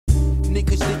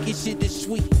Niggas thinking shit is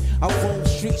sweet. I roam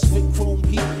streets with chrome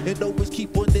heat and always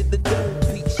keep one in the dome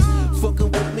piece.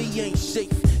 Fucking with me ain't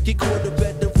safe. Get caught up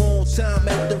at the wrong time,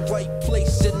 at the right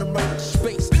place, in the right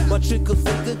space. My trigger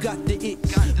finger got the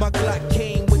itch. My Glock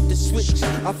came with the switch.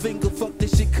 I finger fuck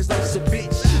this shit cause I'm a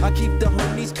bitch. I keep the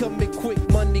honeys coming quick,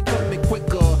 money coming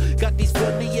quicker. Got these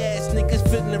funny ass niggas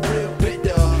feeling real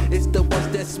bitter. It's the ones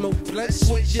that smoke blunts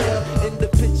with ya in the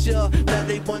picture. Now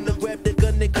they wanna grab the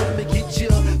gun and come and get ya.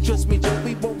 Trust me, Joe,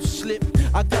 we won't slip.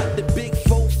 I got the big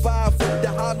 4-5 with the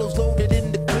hollows loaded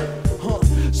in the clip.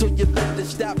 So you better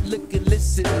stop, look and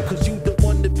listen, cause you don't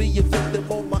want to be a victim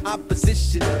of my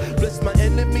opposition. Bless my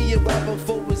enemy and rob him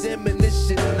for his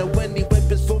ammunition. Know any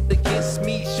weapons from